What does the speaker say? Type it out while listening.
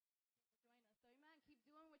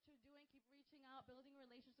you're doing. Keep reaching out, building a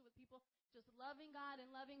relationship with people, just loving God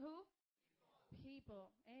and loving who?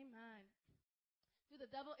 People. Amen. Dude,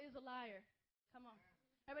 the devil is a liar. Come on.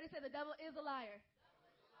 Everybody say the devil is a liar.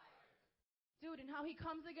 Dude, and how he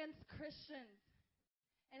comes against Christians.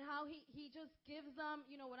 And how he just gives them,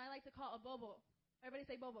 what I like to call a bobo. Everybody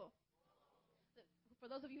say bobo. For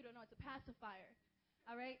those of you who don't know, it's a pacifier.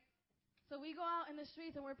 All right? So we go out in the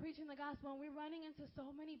streets and we're preaching the gospel and we're running into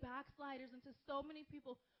so many backsliders, into so many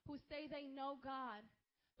people who say they know God,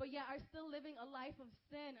 but yet are still living a life of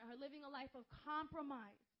sin, are living a life of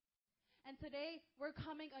compromise. And today we're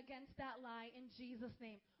coming against that lie in Jesus'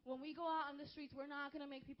 name. When we go out on the streets, we're not going to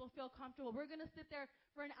make people feel comfortable. We're going to sit there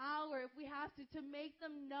for an hour if we have to make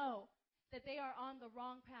them know that they are on the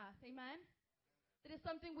wrong path. Amen? It is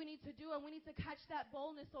something we need to do, and we need to catch that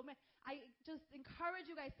boldness. So I just encourage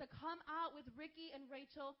you guys to come out with Ricky and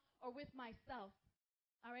Rachel or with myself.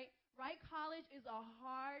 All right? Wright College is a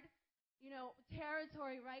hard,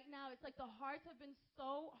 territory right now. It's like the hearts have been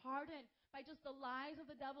so hardened by just the lies of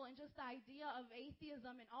the devil and just the idea of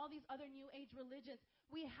atheism and all these other new age religions.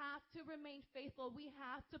 We have to remain faithful. We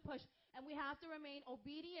have to push, and we have to remain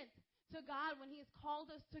obedient to God when He has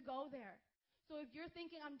called us to go there. So if you're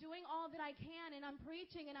thinking, I'm doing all that I can, and I'm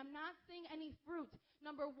preaching, and I'm not seeing any fruit,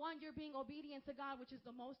 number one, you're being obedient to God, which is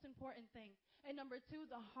the most important thing. And number two,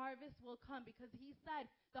 the harvest will come because He said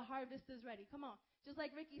the harvest is ready. Come on. Just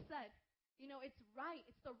like Ricky said, it's right.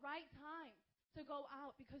 It's the right time to go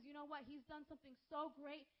out because you know what? He's done something so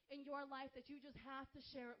great in your life that you just have to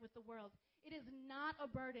share it with the world. It is not a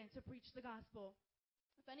burden to preach the gospel.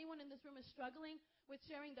 If anyone in this room is struggling with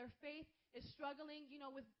sharing their faith, is struggling,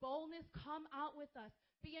 with boldness, come out with us.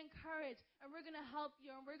 Be encouraged, and we're going to help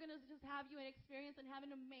you, and we're going to just have you an experience and have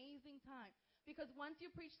an amazing time. Because once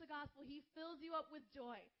you preach the gospel, He fills you up with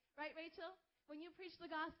joy. Right, Rachel? When you preach the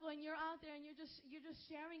gospel and you're out there and you're just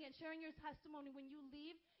sharing it, sharing your testimony, when you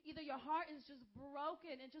leave, either your heart is just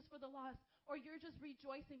broken and just for the lost, or you're just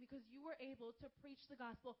rejoicing because you were able to preach the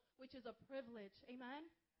gospel, which is a privilege. Amen?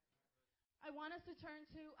 I want us to turn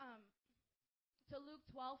to Luke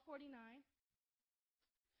 12:49.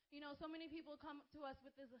 So many people come to us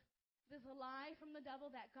with this lie from the devil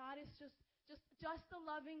that God is just a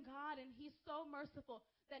loving God, and He's so merciful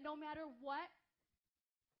that no matter what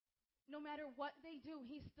they do,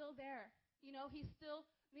 He's still there. He's still,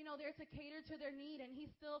 there to cater to their need, and He's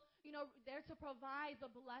still, there to provide the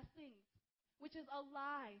blessings, which is a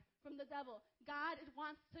lie from the devil. God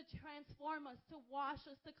wants to transform us, to wash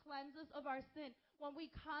us, to cleanse us of our sin. When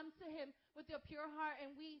we come to Him with a pure heart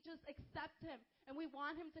and we just accept Him and we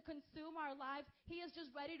want Him to consume our lives, He is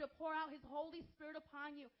just ready to pour out His Holy Spirit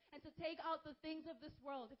upon you and to take out the things of this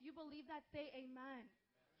world. If you believe that, say amen.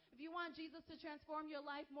 If you want Jesus to transform your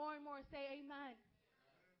life more and more, say amen.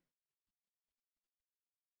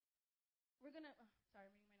 We're going to, sorry,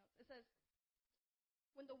 I'm reading my notes. It says,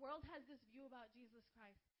 when the world has this view about Jesus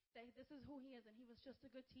Christ, that this is who He is, and He was just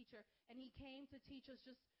a good teacher, and He came to teach us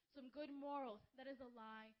just some good morals, that is a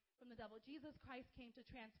lie from the devil. Jesus Christ came to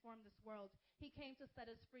transform this world. He came to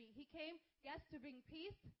set us free. He came, yes, to bring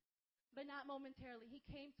peace, but not momentarily. He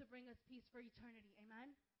came to bring us peace for eternity.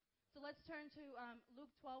 Amen? So let's turn to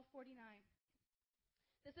Luke 12:49.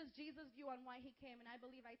 This is Jesus' view on why He came, and I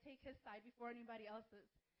believe I take His side before anybody else's.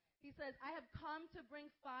 He says, I have come to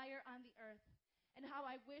bring fire on the earth, and how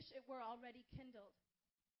I wish it were already kindled.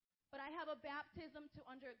 But I have a baptism to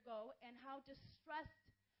undergo, and how distressed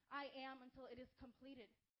I am until it is completed.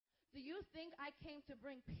 Do you think I came to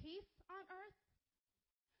bring peace on earth?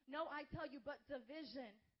 No, I tell you, but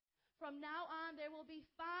division. From now on, there will be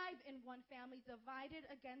 5 in one family divided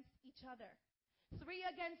against each other. 3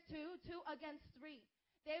 against 2, 2 against 3.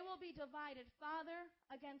 They will be divided, father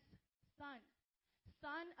against son,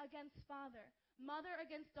 son against father, mother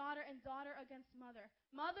against daughter, and daughter against mother,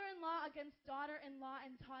 mother-in-law against daughter-in-law,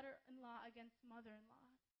 and daughter-in-law against mother-in-law.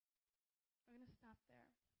 We're going to stop there.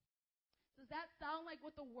 Does that sound like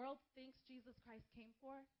what the world thinks Jesus Christ came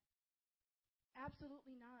for?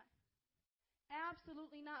 Absolutely not.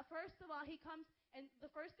 Absolutely not. First of all, He comes, and the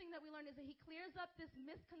first thing that we learn is that He clears up this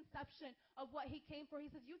misconception of what He came for. He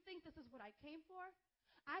says, you think this is what I came for?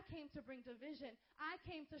 I came to bring division. I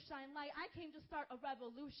came to shine light. I came to start a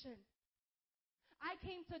revolution. I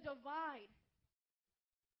came to divide.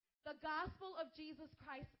 The gospel of Jesus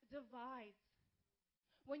Christ divides.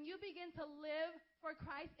 When you begin to live for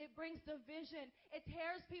Christ, it brings division. It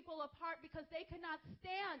tears people apart because they cannot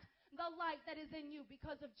stand the light that is in you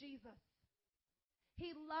because of Jesus.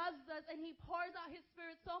 He loves us, and He pours out His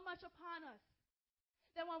Spirit so much upon us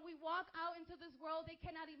that when we walk out into this world, they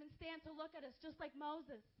cannot even stand to look at us, just like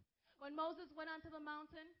Moses. When Moses went onto the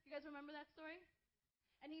mountain, you guys remember that story?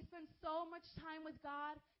 And he spent so much time with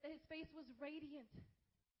God that his face was radiant.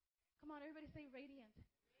 Come on, everybody say radiant.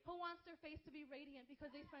 Who wants their face to be radiant because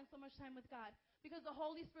they spend so much time with God? Because the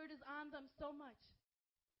Holy Spirit is on them so much.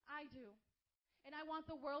 I do. And I want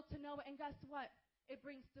the world to know it. And guess what? It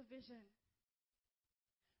brings division.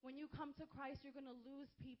 When you come to Christ, you're going to lose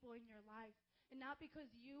people in your life. And not because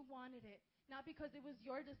you wanted it. Not because it was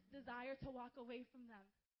your desire to walk away from them.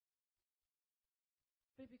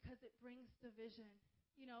 But because it brings division.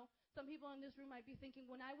 You know, some people in this room might be thinking,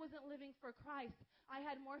 when I wasn't living for Christ, I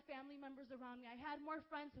had more family members around me. I had more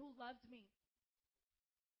friends who loved me.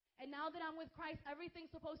 And now that I'm with Christ,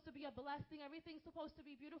 everything's supposed to be a blessing. Everything's supposed to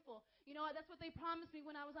be beautiful. You know, that's what they promised me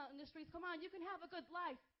when I was out in the streets. Come on, you can have a good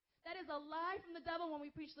life. That is a lie from the devil when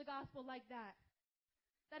we preach the gospel like that.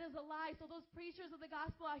 That is a lie. So those preachers of the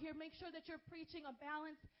gospel out here, make sure that you're preaching a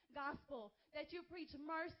balanced gospel, that you preach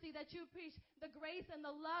mercy, that you preach the grace and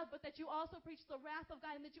the love, but that you also preach the wrath of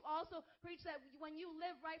God, and that you also preach that when you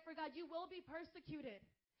live right for God, you will be persecuted.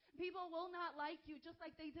 People will not like you just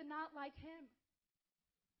like they did not like him.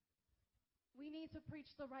 We need to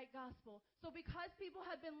preach the right gospel. So because people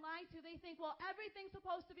have been lied to, they think, well, everything's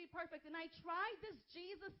supposed to be perfect. And I tried this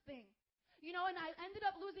Jesus thing. You know, and I ended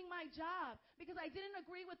up losing my job because I didn't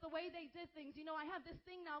agree with the way they did things. You know, I have this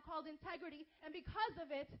thing now called integrity, and because of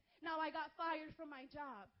it, now I got fired from my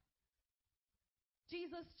job.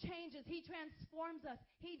 Jesus changes. He transforms us.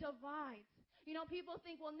 He divides. You know, people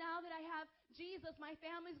think, well, now that I have Jesus, my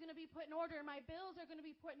family's going to be put in order, and my bills are going to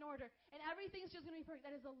be put in order, and everything's just going to be perfect.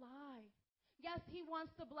 That is a lie. Yes, he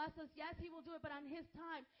wants to bless us. Yes, he will do it, but on his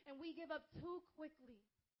time, and we give up too quickly.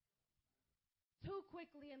 Too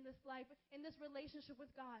quickly in this life, in this relationship with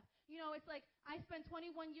God. You know, it's like I spent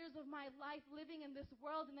 21 years of my life living in this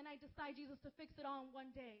world, and then I decide Jesus to fix it all in one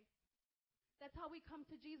day. That's how we come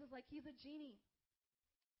to Jesus, like he's a genie.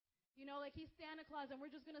 You know, like he's Santa Claus, and we're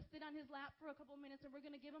just going to sit on his lap for a couple minutes, and we're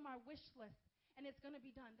going to give him our wish list, and it's going to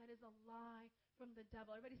be done. That is a lie from the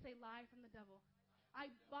devil. Everybody say lie from the devil. I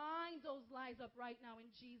bind those lies up right now in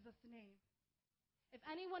Jesus' name. If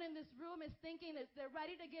anyone in this room is thinking that they're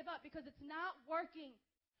ready to give up because it's not working,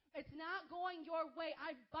 it's not going your way,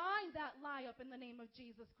 I bind that lie up in the name of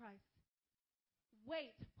Jesus Christ.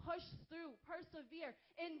 Wait, push through, persevere,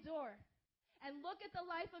 endure, and look at the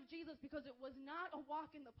life of Jesus because it was not a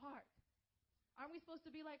walk in the park. Aren't we supposed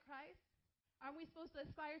to be like Christ? Aren't we supposed to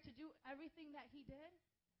aspire to do everything that he did?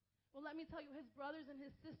 Well, let me tell you, his brothers and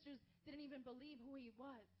his sisters didn't even believe who he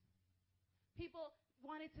was. People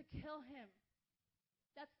wanted to kill him.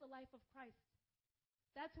 That's the life of Christ.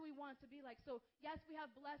 That's who we want to be like. So, yes, we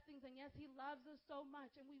have blessings, and yes, he loves us so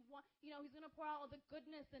much, and we want, you know, he's going to pour out all the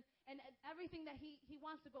goodness and everything that he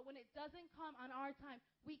wants to, but when it doesn't come on our time,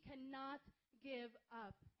 we cannot give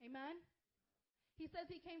up. Amen? He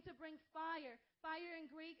says he came to bring fire. Fire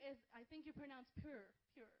in Greek is, I think you pronounce pure.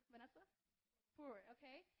 Vanessa? Pure,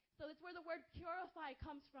 okay? So it's where the word purify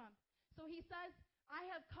comes from. So he says, I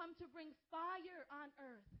have come to bring fire on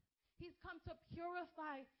earth. He's come to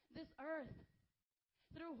purify this earth.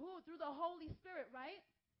 Through who? Through the Holy Spirit, right?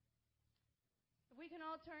 If we can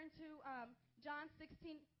all turn to John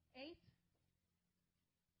 16:8.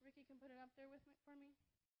 Ricky can put it up there for me.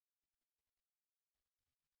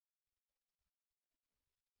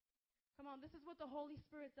 Come on, this is what the Holy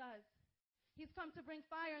Spirit does. He's come to bring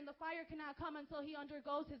fire, and the fire cannot come until he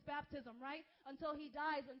undergoes his baptism, right? Until he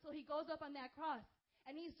dies, until he goes up on that cross.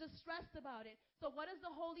 And he's distressed about it. So what does the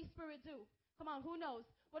Holy Spirit do? Come on, who knows?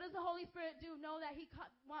 What does the Holy Spirit do? Know that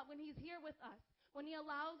when he's here with us, when we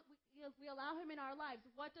allow him in our lives,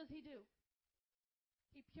 what does he do?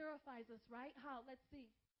 He purifies us, right? How? Let's see.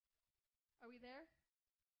 Are we there?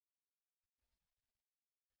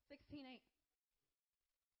 16:8.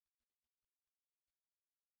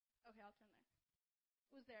 Okay, I'll turn there.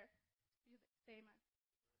 Who's there? Say amen.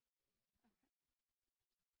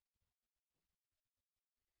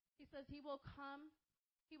 He says he will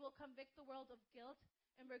convict the world of guilt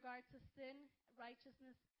in regard to sin,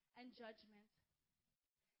 righteousness, and judgment.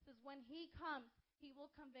 He says when he comes, he will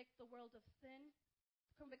convict the world of sin,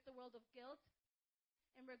 convict the world of guilt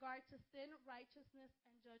in regard to sin, righteousness,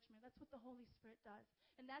 and judgment. That's what the Holy Spirit does.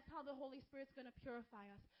 And that's how the Holy Spirit's going to purify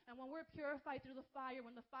us. And when we're purified through the fire,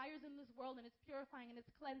 when the fire's in this world and it's purifying and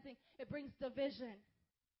it's cleansing, it brings division.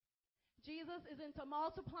 Jesus is into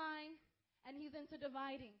multiplying and he's into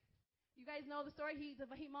dividing. You guys know the story. He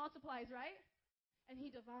multiplies, right? And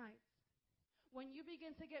he divides. When you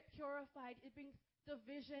begin to get purified, it brings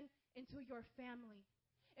division into your family.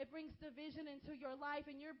 It brings division into your life,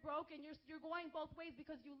 and you're broken. You're going both ways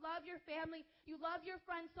because you love your family, you love your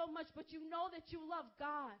friends so much, but you know that you love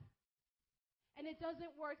God. And it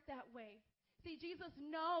doesn't work that way. See, Jesus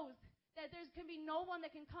knows that there can be no one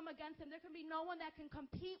that can come against him. There can be no one that can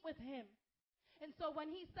compete with him. And so when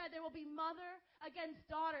he said there will be mother against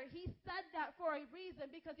daughter, he said that for a reason,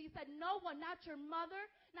 because he said no one, not your mother,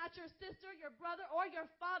 not your sister, your brother, or your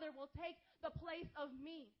father will take the place of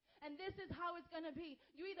me. And this is how it's going to be.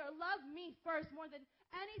 You either love me first more than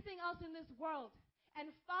anything else in this world and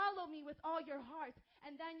follow me with all your heart,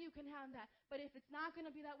 and then you can have that. But if it's not going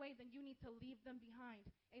to be that way, then you need to leave them behind.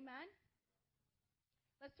 Amen?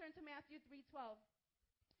 Let's turn to Matthew 3:12.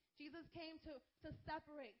 Jesus came to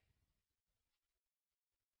separate.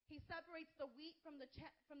 He separates the wheat from the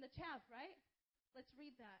chaff, right? Let's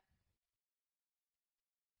read that.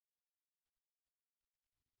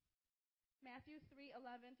 Matthew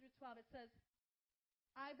 3:11 through 12. It says,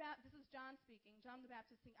 this is John speaking, John the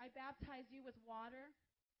Baptist speaking. I baptize you with water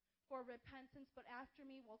for repentance, but after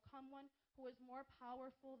me will come one who is more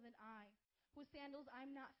powerful than I, whose sandals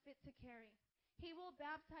I'm not fit to carry. He will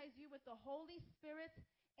baptize you with the Holy Spirit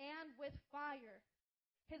and with fire.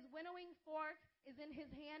 His winnowing fork is in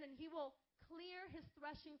his hand, and he will clear his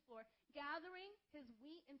threshing floor, gathering his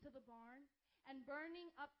wheat into the barn and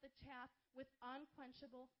burning up the chaff with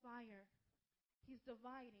unquenchable fire. He's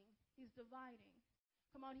dividing. He's dividing.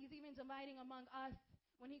 Come on, he's even dividing among us.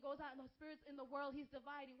 When he goes out in the spirits in the world, he's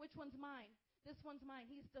dividing. Which one's mine? This one's mine.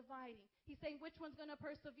 He's dividing. He's saying which one's going to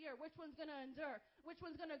persevere, which one's going to endure, which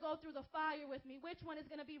one's going to go through the fire with me, which one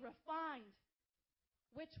is going to be refined.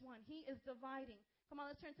 Which one? He is dividing. Come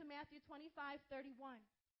on, let's turn to Matthew 25:31.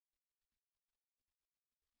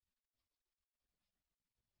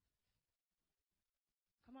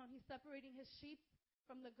 Come on, he's separating his sheep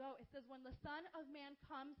from the goat. It says, when the Son of Man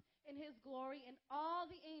comes in his glory and all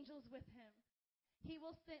the angels with him, he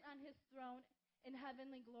will sit on his throne in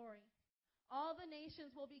heavenly glory. All the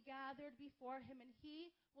nations will be gathered before him, and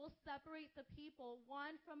he will separate the people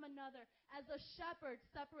one from another, as a shepherd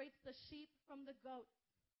separates the sheep from the goats.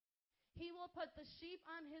 He will put the sheep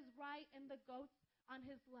on his right and the goats on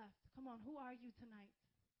his left. Come on, who are you tonight?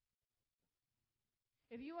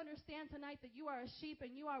 If you understand tonight that you are a sheep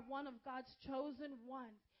and you are one of God's chosen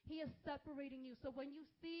ones, he is separating you. So when you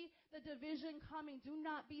see the division coming, do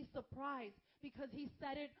not be surprised, because he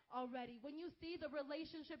said it already. When you see the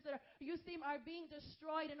relationships that are being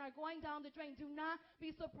destroyed and are going down the drain, do not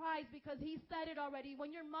be surprised, because he said it already.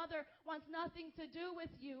 When your mother wants nothing to do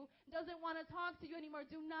with you, doesn't want to talk to you anymore,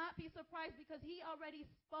 do not be surprised, because he already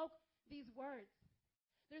spoke these words.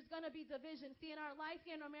 There's going to be division. See, in our life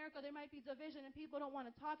here in America, there might be division, and people don't want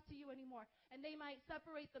to talk to you anymore, and they might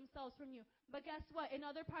separate themselves from you. But guess what? In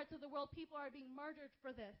other parts of the world, people are being murdered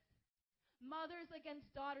for this. Mothers against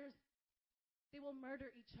daughters, they will murder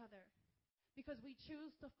each other because we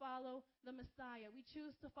choose to follow the Messiah. We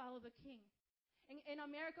choose to follow the King. In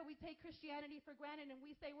America, we take Christianity for granted, and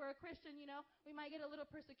we say we're a Christian, We might get a little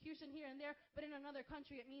persecution here and there, but in another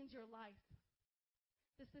country, it means your life.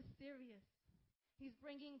 This is serious. He's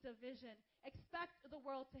bringing division. Expect the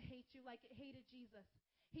world to hate you like it hated Jesus.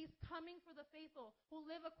 He's coming for the faithful who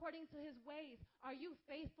live according to his ways. Are you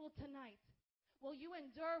faithful tonight? Will you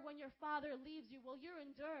endure when your father leaves you? Will you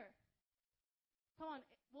endure? Come on,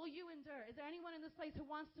 will you endure? Is there anyone in this place who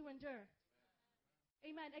wants to endure?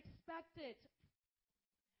 Amen. Expect it.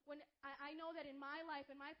 When I know that in my life,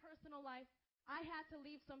 in my personal life, I had to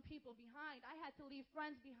leave some people behind. I had to leave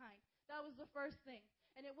friends behind. That was the first thing.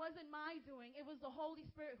 And it wasn't my doing. It was the Holy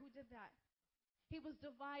Spirit who did that. He was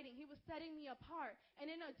dividing. He was setting me apart.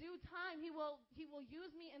 And in a due time, he will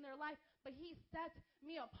use me in their life, but he set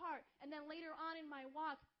me apart. And then later on in my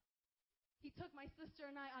walk, he took my sister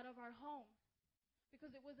and I out of our home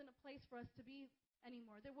because it wasn't a place for us to be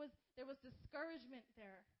anymore. There was discouragement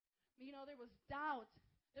there. There was doubt.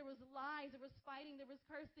 There was lies. There was fighting. There was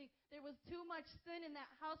cursing. There was too much sin in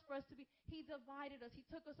that house for us to be. He divided us. He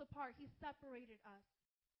took us apart. He separated us.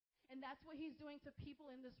 And that's what he's doing to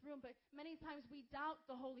people in this room. But many times we doubt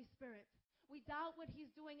the Holy Spirit. We doubt what he's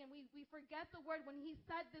doing, and we forget the word when he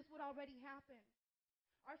said this would already happen.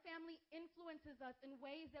 Our family influences us in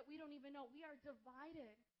ways that we don't even know. We are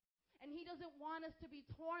divided. And he doesn't want us to be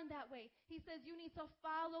torn that way. He says, you need to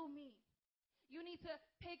follow me. You need to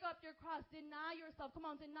pick up your cross. Deny yourself. Come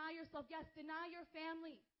on, deny yourself. Yes, deny your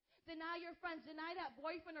family. Deny your friends. Deny that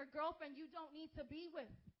boyfriend or girlfriend you don't need to be with.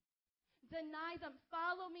 Deny them.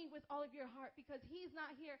 Follow me with all of your heart, because he's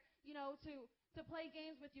not here, to play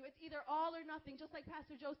games with you. It's either all or nothing, just like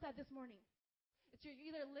Pastor Joe said this morning. It's you're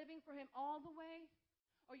either living for him all the way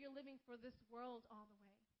or you're living for this world all the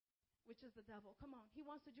way, which is the devil. Come on. He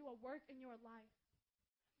wants to do a work in your life.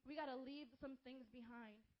 We got to leave some things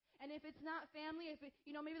behind. And if it's not family,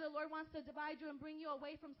 maybe the Lord wants to divide you and bring you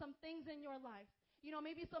away from some things in your life.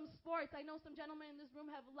 Maybe some sports. I know some gentlemen in this room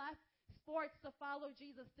have left sports to follow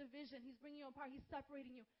Jesus. Division. He's bringing you apart. He's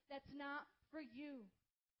separating you. That's not for you.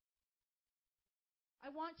 I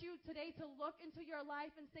want you today to look into your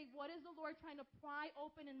life and say, what is the Lord trying to pry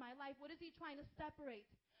open in my life? What is he trying to separate?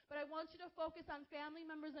 But I want you to focus on family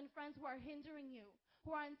members and friends who are hindering you,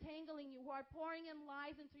 who are entangling you, who are pouring in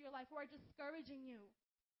lies into your life, who are discouraging you.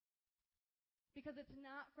 Because it's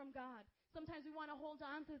not from God. Sometimes we want to hold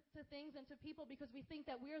on to things and to people because we think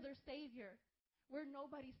that we're their Savior. We're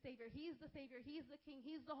nobody's Savior. He's the Savior. He's the King.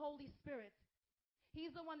 He's the Holy Spirit.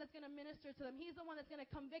 He's the one that's going to minister to them. He's the one that's going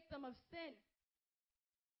to convict them of sin.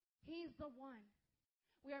 He's the one.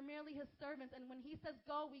 We are merely his servants. And when he says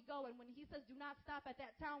go, we go. And when he says do not stop at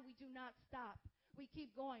that town, we do not stop. We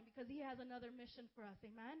keep going because he has another mission for us.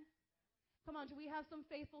 Amen? Come on, do we have some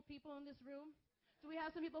faithful people in this room? Do we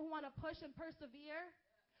have some people who want to push and persevere?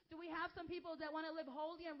 Do we have some people that want to live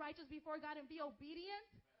holy and righteous before God and be obedient?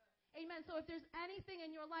 Amen. So if there's anything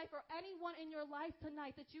in your life or anyone in your life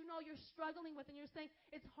tonight that you know you're struggling with and you're saying,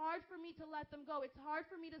 it's hard for me to let them go. It's hard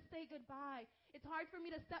for me to say goodbye. It's hard for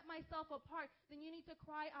me to set myself apart. Then you need to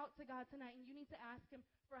cry out to God tonight and you need to ask him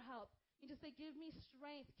for help. You just say, give me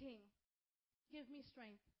strength, King. Give me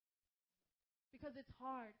strength. Because it's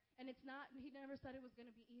hard. And it's not, he never said it was going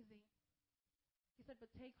to be easy. He said, but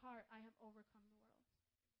take heart, I have overcome the world.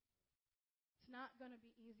 It's not going to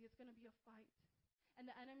be easy. It's going to be a fight. And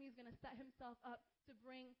the enemy is going to set himself up to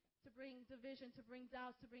bring division, to bring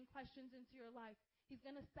doubts, to bring questions into your life. He's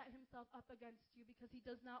going to set himself up against you because he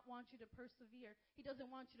does not want you to persevere. He doesn't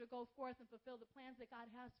want you to go forth and fulfill the plans that God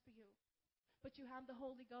has for you. But you have the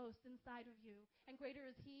Holy Ghost inside of you. And greater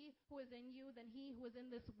is he who is in you than he who is in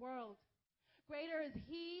this world. Greater is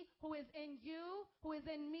he who is in you, who is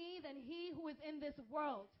in me, than he who is in this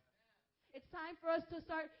world. It's time for us to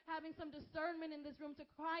start having some discernment in this room, to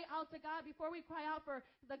cry out to God before we cry out for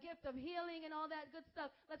the gift of healing and all that good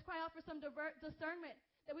stuff. Let's cry out for some discernment,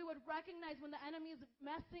 that we would recognize when the enemy is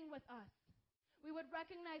messing with us. We would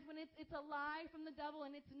recognize when it's a lie from the devil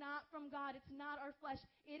and it's not from God. It's not our flesh.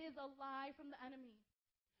 It is a lie from the enemy.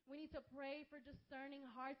 We need to pray for discerning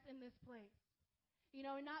hearts in this place. And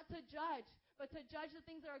not to judge, but to judge the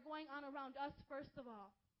things that are going on around us first of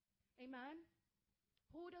all. Amen?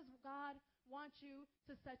 Who does God want you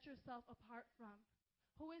to set yourself apart from?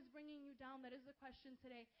 Who is bringing you down? That is the question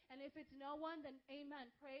today. And if it's no one, then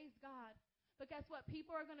amen. Praise God. But guess what?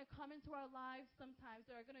 People are going to come into our lives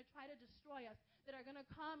sometimes that are going to try to destroy us, that are going to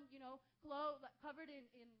come, covered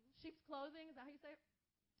in sheep's clothing. Is that how you say it?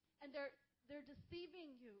 And they're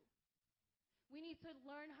deceiving you. We need to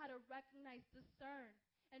learn how to recognize, discern,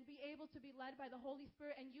 and be able to be led by the Holy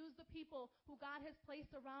Spirit and use the people who God has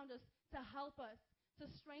placed around us to help us, to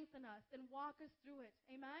strengthen us and walk us through it.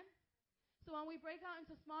 Amen? So when we break out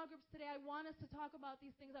into small groups today, I want us to talk about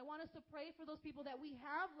these things. I want us to pray for those people that we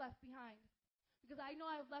have left behind, because I know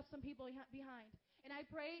I've left some people behind. And I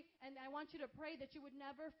pray, and I want you to pray that you would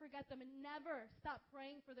never forget them and never stop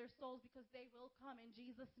praying for their souls, because they will come in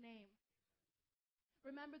Jesus' name.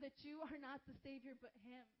 Remember that you are not the Savior but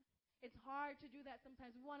him. It's hard to do that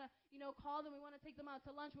sometimes. We want to, call them. We want to take them out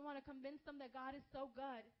to lunch. We want to convince them that God is so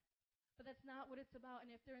good. But that's not what it's about. And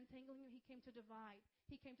if they're entangling you, he came to divide.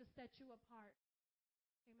 He came to set you apart.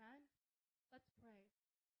 Amen? Let's pray.